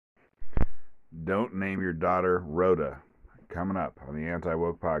Don't name your daughter Rhoda. Coming up on the Anti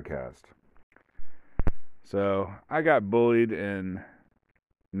Woke podcast. So I got bullied in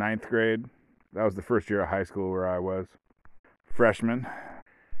ninth grade. That was the first year of high school where I was freshman,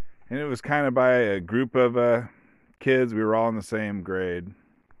 and it was kind of by a group of kids. We were all in the same grade,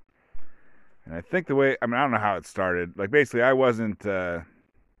 and I think I don't know how it started. Like basically, I wasn't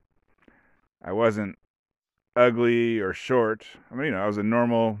ugly or short. I mean, I was a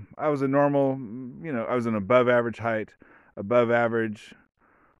normal. I was an above average height, above average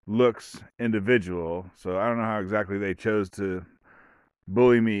looks individual. So I don't know how exactly they chose to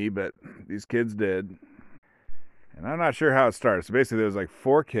bully me, but these kids did. And I'm not sure how it started. So basically, there was like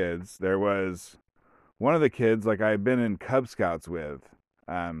four kids. There was one of the kids, like I had been in Cub Scouts with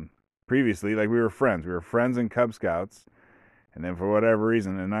previously. Like we were friends. We were friends in Cub Scouts. And then for whatever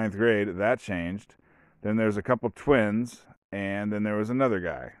reason, in ninth grade, that changed. Then there's a couple twins, and then there was another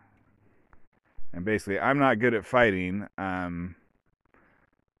guy. And basically, I'm not good at fighting. The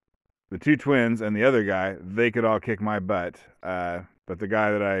two twins and the other guy, they could all kick my butt. But the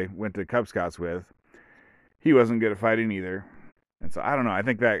guy that I went to Cub Scouts with, he wasn't good at fighting either. And so I don't know. I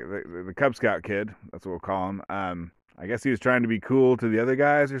think that the Cub Scout kid, that's what we'll call him. I guess he was trying to be cool to the other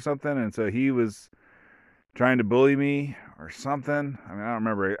guys or something, and so he was trying to bully me or something. I mean, I don't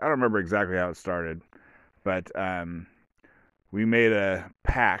remember exactly how it started, but we made a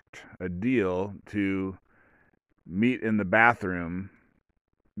pact, a deal to meet in the bathroom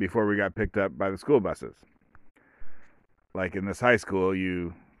before we got picked up by the school buses. Like in this high school,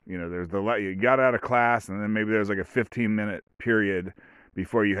 you got out of class, and then maybe there was like a 15-minute period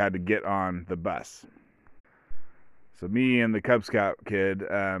before you had to get on the bus. So me and the Cub Scout kid,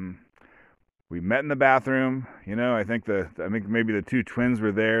 we met in the bathroom. I think maybe the two twins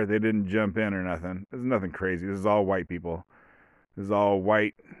were there. They didn't jump in or nothing. This is nothing crazy. This is all white people. This is all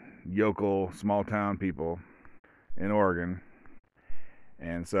white, yokel, small town people in Oregon.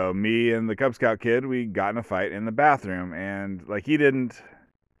 And so me and the Cub Scout kid, we got in a fight in the bathroom. And like I didn't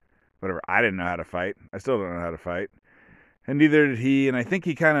know how to fight. I still don't know how to fight. And neither did he. And I think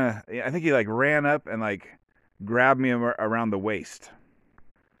he like ran up and like grabbed me around the waist,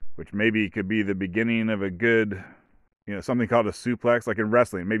 which maybe could be the beginning of a good, something called a suplex, like in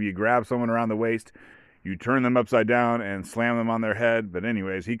wrestling. Maybe you grab someone around the waist, you turn them upside down and slam them on their head. But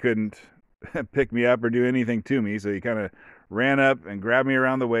anyways, he couldn't pick me up or do anything to me. So he kind of ran up and grabbed me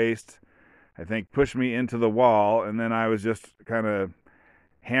around the waist, I think pushed me into the wall, and then I was just kind of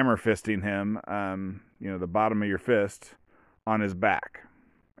hammer fisting him, the bottom of your fist on his back.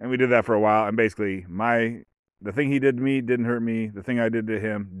 And we did that for a while, and basically the thing he did to me didn't hurt me. The thing I did to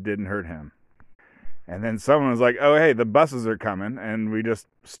him didn't hurt him. And then someone was like, oh, hey, the buses are coming. And we just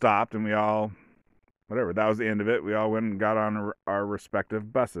stopped, and we all, whatever, that was the end of it. We all went and got on our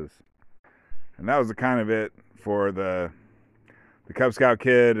respective buses. And that was the kind of it for the Cub Scout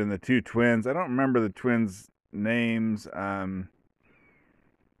kid and the two twins. I don't remember the twins' names.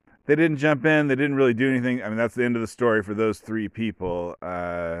 They didn't jump in. They didn't really do anything. I mean, that's the end of the story for those three people.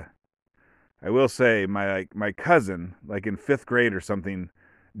 I will say my cousin, like in fifth grade or something,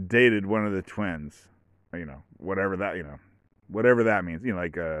 dated one of the twins. Whatever that means.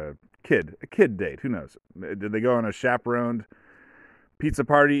 Like a kid date. Who knows? Did they go on a chaperoned pizza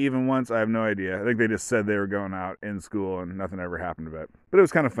party even once? I have no idea. I think they just said they were going out in school and nothing ever happened to it. But it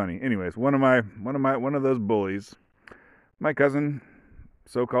was kind of funny. Anyways, one of those bullies, my cousin,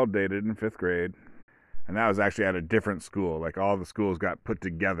 so-called dated in fifth grade, and that was actually at a different school. Like all the schools got put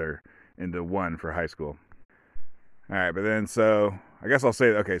together into one for high school. All right, but then so I guess I'll say,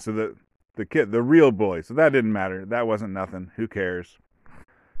 okay, so the kid, the real bully, so that didn't matter. That wasn't nothing. Who cares?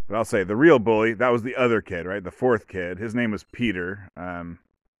 But I'll say the real bully, that was the other kid, right? The fourth kid. His name was Peter. I'm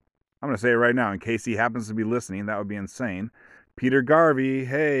going to say it right now in case he happens to be listening. That would be insane. Peter Garvey,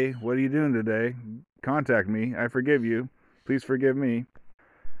 hey, what are you doing today? Contact me. I forgive you. Please forgive me.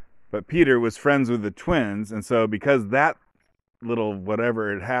 But Peter was friends with the twins, and so because that little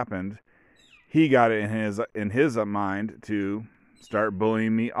whatever had happened, he got it in his mind to start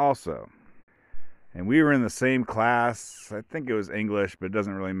bullying me also. And we were in the same class. I think it was English, but it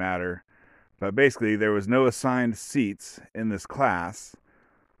doesn't really matter. But basically, there was no assigned seats in this class.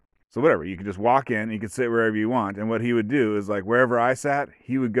 So whatever, you could just walk in, you could sit wherever you want. And what he would do is, like, wherever I sat,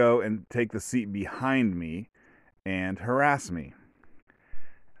 he would go and take the seat behind me and harass me.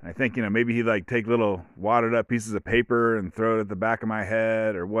 And I think, maybe he'd like take little wadded up pieces of paper and throw it at the back of my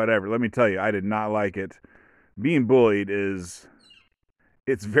head or whatever. Let me tell you, I did not like it. Being bullied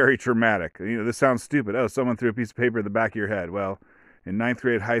it's very traumatic. This sounds stupid. Oh, someone threw a piece of paper at the back of your head. Well, in ninth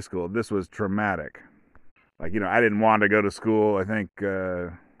grade high school, this was traumatic. Like, I didn't want to go to school. I think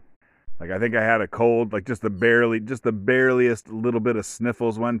Like I think I had a cold, like just the bareliest little bit of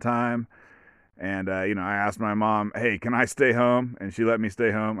sniffles one time. And I asked my mom, "Hey, can I stay home?" And she let me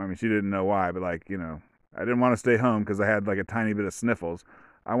stay home. I mean, she didn't know why, but like, I didn't want to stay home because I had like a tiny bit of sniffles.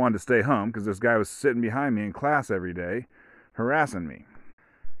 I wanted to stay home because this guy was sitting behind me in class every day, harassing me.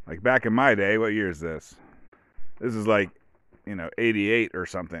 Like back in my day, what year is this? This is like, 88 or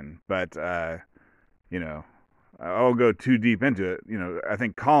something. But I won't go too deep into it. I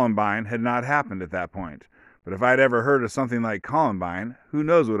think Columbine had not happened at that point. But if I'd ever heard of something like Columbine, who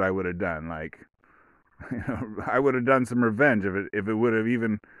knows what I would have done? Like, I would have done some revenge if it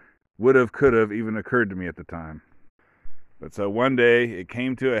could have even occurred to me at the time. But so one day it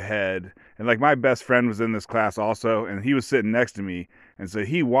came to a head, and like my best friend was in this class also, and he was sitting next to me, and so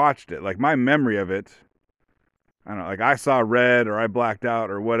he watched it. Like my memory of it, I don't know, like I saw red or I blacked out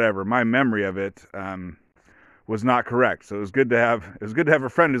or whatever. My memory of it was not correct. So it was good to have a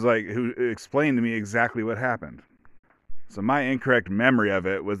friend who explained to me exactly what happened. So my incorrect memory of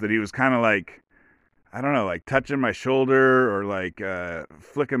it was that he was kind of like, I don't know, like touching my shoulder or like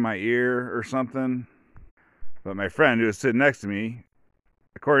flicking my ear or something. But my friend who was sitting next to me,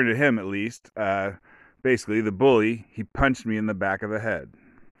 according to him at least, basically the bully, he punched me in the back of the head.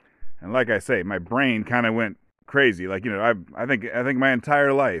 And like I say, my brain kind of went crazy. Like, I think my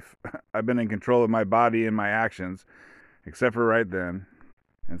entire life I've been in control of my body and my actions, except for right then.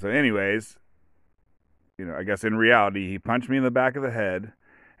 And so anyways, I guess in reality, he punched me in the back of the head.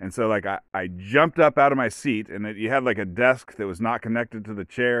 And so like I jumped up out of my seat, and you had like a desk that was not connected to the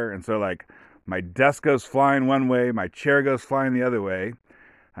chair. And so like my desk goes flying one way, my chair goes flying the other way.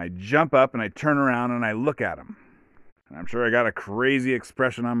 I jump up and I turn around and I look at him. And I'm sure I got a crazy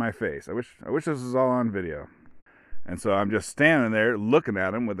expression on my face. I wish this was all on video. And so I'm just standing there looking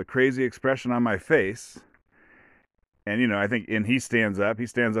at him with a crazy expression on my face. And I think he stands up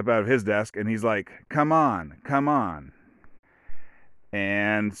out of his desk, and he's like, "Come on, come on."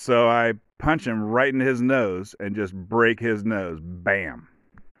 And so I punch him right in his nose and just break his nose. Bam.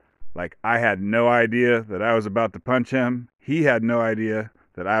 Like I had no idea that I was about to punch him. He had no idea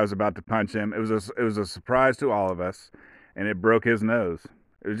that I was about to punch him. It was a surprise to all of us, and it broke his nose.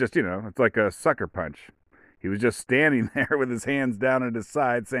 It was just, it's like a sucker punch. He was just standing there with his hands down at his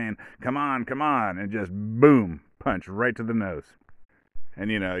side saying, "Come on, come on," and just boom, punch right to the nose.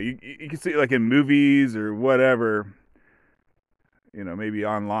 And you can see like in movies or whatever, maybe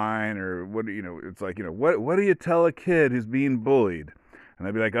online or what, it's like, what do you tell a kid who's being bullied? And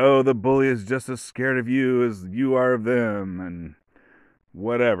they'd be like, "Oh, the bully is just as scared of you as you are of them," and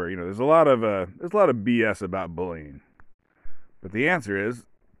whatever. There's a lot of BS about bullying. But the answer is,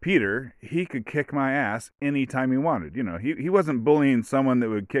 Peter, he could kick my ass anytime he wanted. He wasn't bullying someone that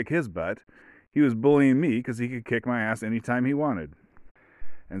would kick his butt. He was bullying me because he could kick my ass anytime he wanted.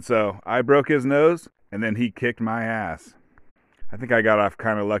 And so I broke his nose, and then he kicked my ass. I think I got off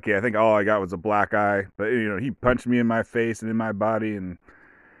kind of lucky. I think all I got was a black eye. But, he punched me in my face and in my body and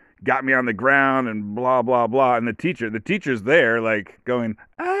got me on the ground and blah, blah, blah. And the teacher's there, like, going,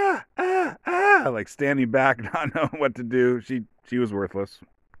 "Ah, ah, ah," like standing back, not knowing what to do. She was worthless.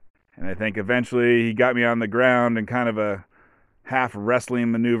 And I think eventually he got me on the ground in kind of a half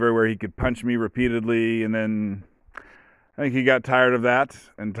wrestling maneuver where he could punch me repeatedly. And then I think he got tired of that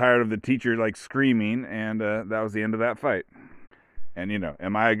and tired of the teacher, like, screaming. And that was the end of that fight. And,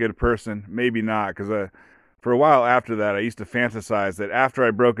 am I a good person? Maybe not, because for a while after that, I used to fantasize that after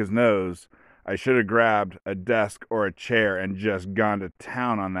I broke his nose, I should have grabbed a desk or a chair and just gone to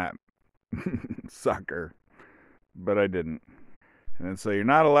town on that sucker. But I didn't. And so you're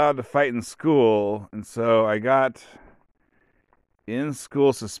not allowed to fight in school. And so I got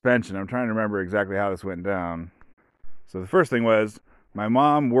in-school suspension. I'm trying to remember exactly how this went down. So the first thing was, my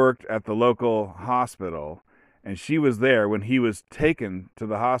mom worked at the local hospital, and she was there when he was taken to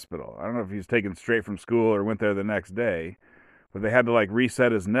the hospital. I don't know if he was taken straight from school or went there the next day, but they had to like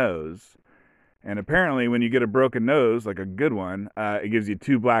reset his nose. And apparently when you get a broken nose, like a good one, it gives you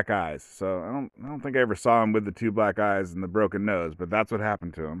 2 black eyes. So I don't think I ever saw him with the 2 black eyes and the broken nose, but that's what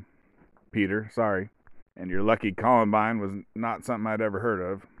happened to him. Peter, sorry. And you're lucky Columbine was not something I'd ever heard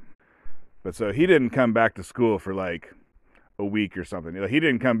of. But so he didn't come back to school for like a week or something. He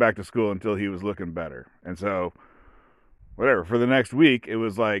didn't come back to school until he was looking better. And so whatever, for the next week, it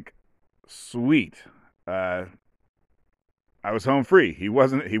was like, sweet. I was home free. He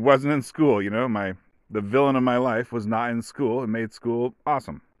wasn't in school, the villain of my life was not in school and made school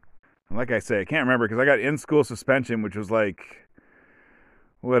awesome. And like I say, I can't remember because I got in-school suspension, which was like,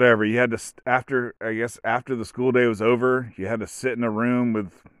 whatever. You had to after I guess after the school day was over, you had to sit in a room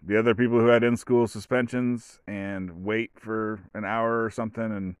with the other people who had in-school suspensions and wait for an hour or something.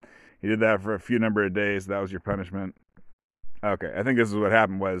 And you did that for a few number of days. That was your punishment. Okay, I think this is what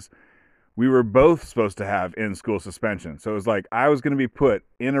happened was we were both supposed to have in-school suspension. So it was like I was going to be put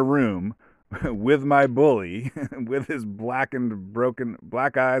in a room with my bully with his blackened broken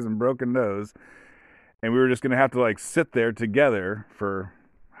black eyes and broken nose, and we were just going to have to like sit there together for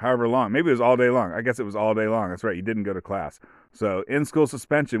however long. Maybe it was all day long. I guess it was all day long. That's right. You didn't go to class. So in-school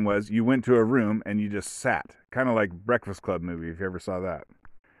suspension was you went to a room and you just sat, kind of like Breakfast Club movie, if you ever saw that.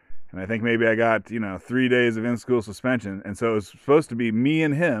 And I think maybe I got, 3 days of in-school suspension. And so it was supposed to be me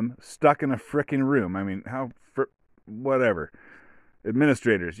and him stuck in a frickin' room. I mean, whatever.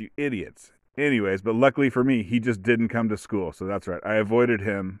 Administrators, you idiots. Anyways, but luckily for me, he just didn't come to school. So that's right. I avoided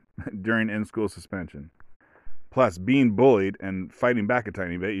him during in-school suspension. Plus, being bullied and fighting back a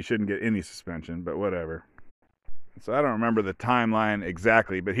tiny bit, you shouldn't get any suspension, but whatever. So I don't remember the timeline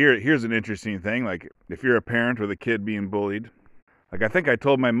exactly, but here's an interesting thing. Like, if you're a parent with a kid being bullied, like I think I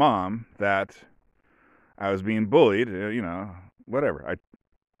told my mom that I was being bullied, whatever.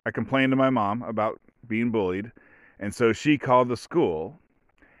 I complained to my mom about being bullied, and so she called the school,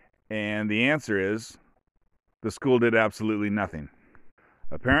 and the answer is the school did absolutely nothing.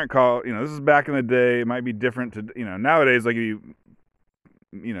 A parent call, this is back in the day. It might be different to, nowadays, like you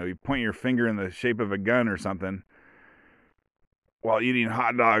point your finger in the shape of a gun or something while eating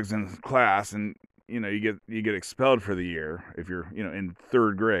hot dogs in class, and you get expelled for the year if you're in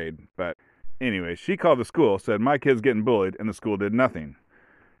third grade. But anyway, she called the school, said my kid's getting bullied, and the school did nothing.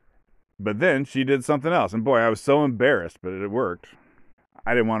 But then she did something else, and boy, I was so embarrassed, but it worked.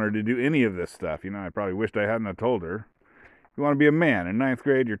 I didn't want her to do any of this stuff. I probably wished I hadn't have told her. You want to be a man. In ninth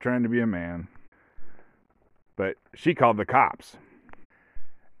grade, you're trying to be a man. But she called the cops.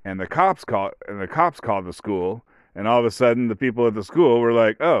 And the cops called the school, and all of a sudden the people at the school were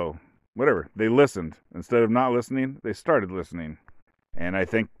like, "Oh, whatever." They listened. Instead of not listening, they started listening. And I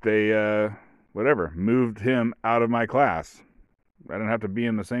think they moved him out of my class. I didn't have to be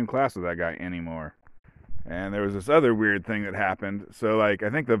in the same class with that guy anymore. And there was this other weird thing that happened. So like I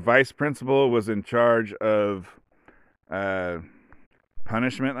think the vice principal was in charge of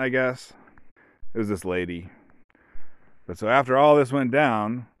punishment, I guess. It was this lady. But so after all this went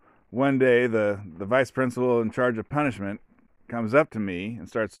down, one day the vice principal in charge of punishment comes up to me and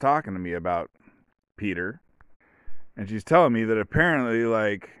starts talking to me about Peter. And she's telling me that apparently,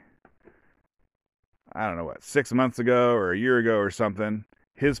 like, I don't know what, 6 months ago or a year ago or something,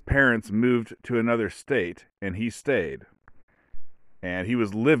 his parents moved to another state and he stayed. And he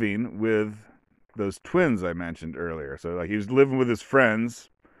was living with those twins I mentioned earlier. So like he was living with his friends,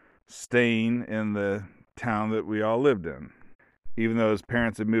 staying in the town that we all lived in, even though his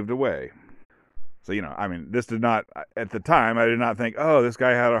parents had moved away. So, this did not, at the time, I did not think, oh, this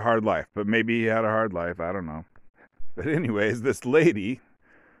guy had a hard life, but maybe he had a hard life. I don't know. But anyways, this lady,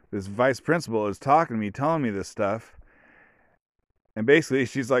 this vice principal is talking to me, telling me this stuff. And basically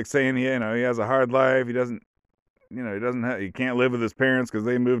she's like saying, he has a hard life. He doesn't, he can't live with his parents because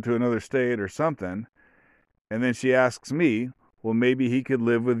they moved to another state or something. And then she asks me, well, maybe he could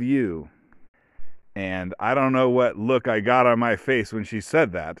live with you. And I don't know what look I got on my face when she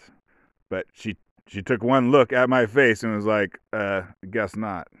said that, but she took one look at my face and was like, guess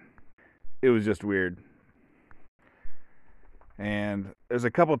not. It was just weird. And there's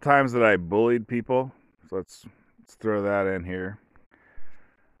a couple times that I bullied people. So let's throw that in here.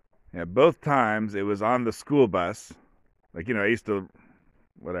 Yeah, both times it was on the school bus. Like, I used to,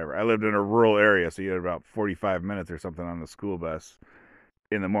 I lived in a rural area, so you had about 45 minutes or something on the school bus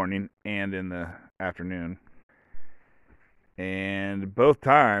in the morning and in the afternoon. And both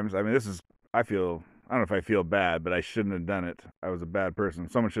times, I don't know if I feel bad, but I shouldn't have done it. I was a bad person.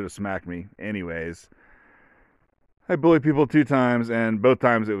 Someone should have smacked me. Anyways, I bullied people 2 times, and both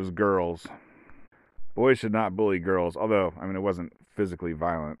times it was girls. Boys should not bully girls, although, it wasn't physically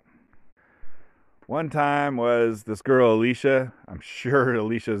violent. One time was this girl, Alicia. I'm sure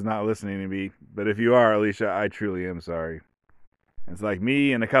Alicia's not listening to me, but if you are, Alicia, I truly am sorry. It's like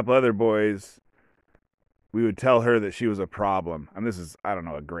me and a couple other boys, we would tell her that she was a problem. I don't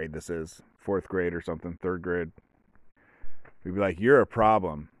know what grade this is, 4th grade or something, 3rd grade. We'd be like, you're a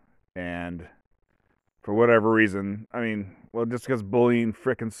problem. And for whatever reason, just because bullying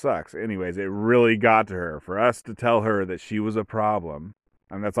frickin' sucks. Anyways, it really got to her. For us to tell her that she was a problem,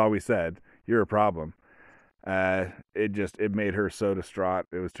 that's all we said, you're a problem. It made her so distraught.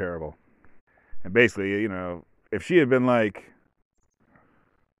 It was terrible. And basically, if she had been like,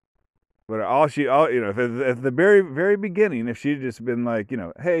 But if at the very, very beginning, if she'd just been like,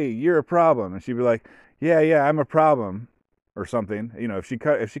 hey, you're a problem, and she'd be like, yeah, I'm a problem, or something, if she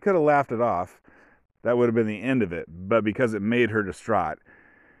could have laughed it off, that would have been the end of it. But because it made her distraught,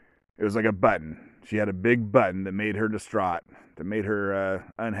 it was like a button. She had a big button that made her distraught, that made her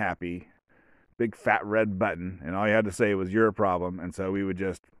unhappy. Big fat red button, and all you had to say was "you're a problem." And so we would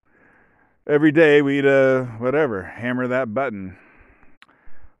just every day we'd hammer that button.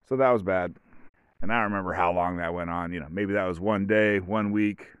 So that was bad. And I don't remember how long that went on. Maybe that was one day, 1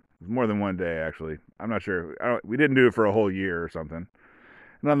 week. It was more than one day, actually. I'm not sure. We didn't do it for a whole year or something.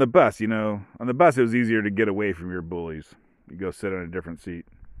 And on the bus, it was easier to get away from your bullies. You go sit on a different seat.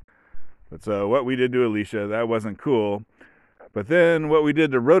 But so what we did to Alicia, that wasn't cool. But then what we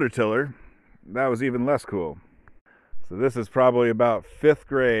did to Rototiller, that was even less cool. So this is probably about 5th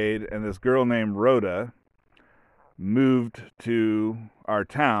grade, and this girl named Rhoda moved to our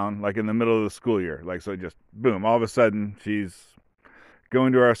town like in the middle of the school year. Like, so just boom, all of a sudden she's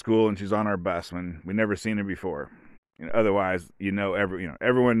going to our school and she's on our bus when we never seen her before. Otherwise,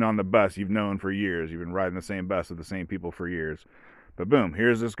 everyone on the bus you've known for years. You've been riding the same bus with the same people for years. But boom,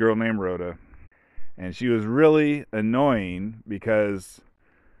 here's this girl named Rhoda. And she was really annoying because,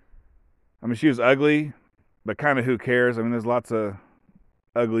 she was ugly, but kind of who cares? There's lots of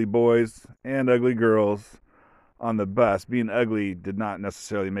ugly boys and ugly girls on the bus. Being ugly did not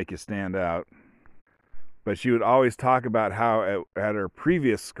necessarily make you stand out. But she would always talk about how at her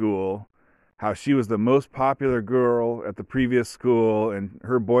previous school, how she was the most popular girl at the previous school, and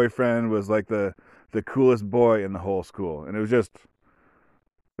her boyfriend was like the coolest boy in the whole school. And it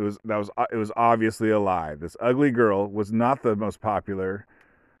was obviously a lie. This ugly girl was not the most popular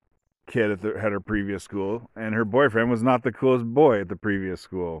kid at her previous school, and her boyfriend was not the coolest boy at the previous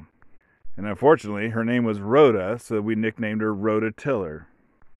school. And unfortunately, her name was Rhoda, so we nicknamed her Rototiller.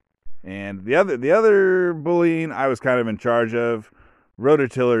 And the other bullying I was kind of in charge of.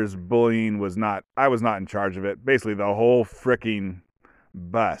 Rototiller's bullying I was not in charge of it. Basically, the whole fricking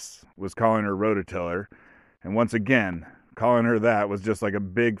bus was calling her Rototiller. And once again, calling her that was just like a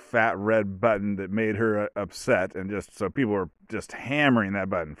big fat red button that made her upset. And just so people were just hammering that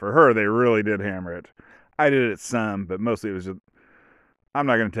button. For her, they really did hammer it. I did it some, but mostly it was just, I'm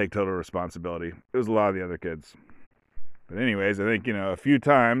not going to take total responsibility. It was a lot of the other kids. But anyways, I think, a few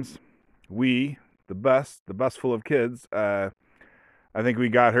times the bus full of kids, I think we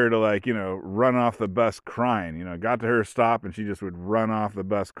got her to run off the bus crying, got to her stop and she just would run off the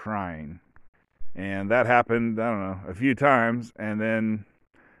bus crying. And that happened, I don't know, a few times, and then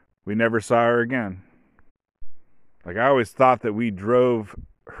we never saw her again. I always thought that we drove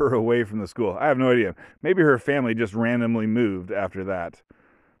her away from the school. I have no idea. Maybe her family just randomly moved after that.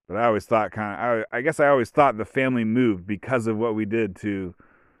 But I always thought I guess I always thought the family moved because of what we did to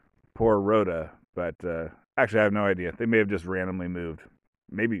poor Rhoda. But actually, I have no idea. They may have just randomly moved.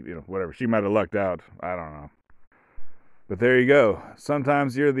 Maybe, whatever. She might have lucked out. I don't know. But there you go.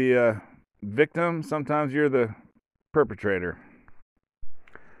 Sometimes you're the victim. Sometimes you're the perpetrator.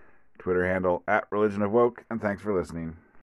 Twitter handle @ReligionOfWoke. And thanks for listening.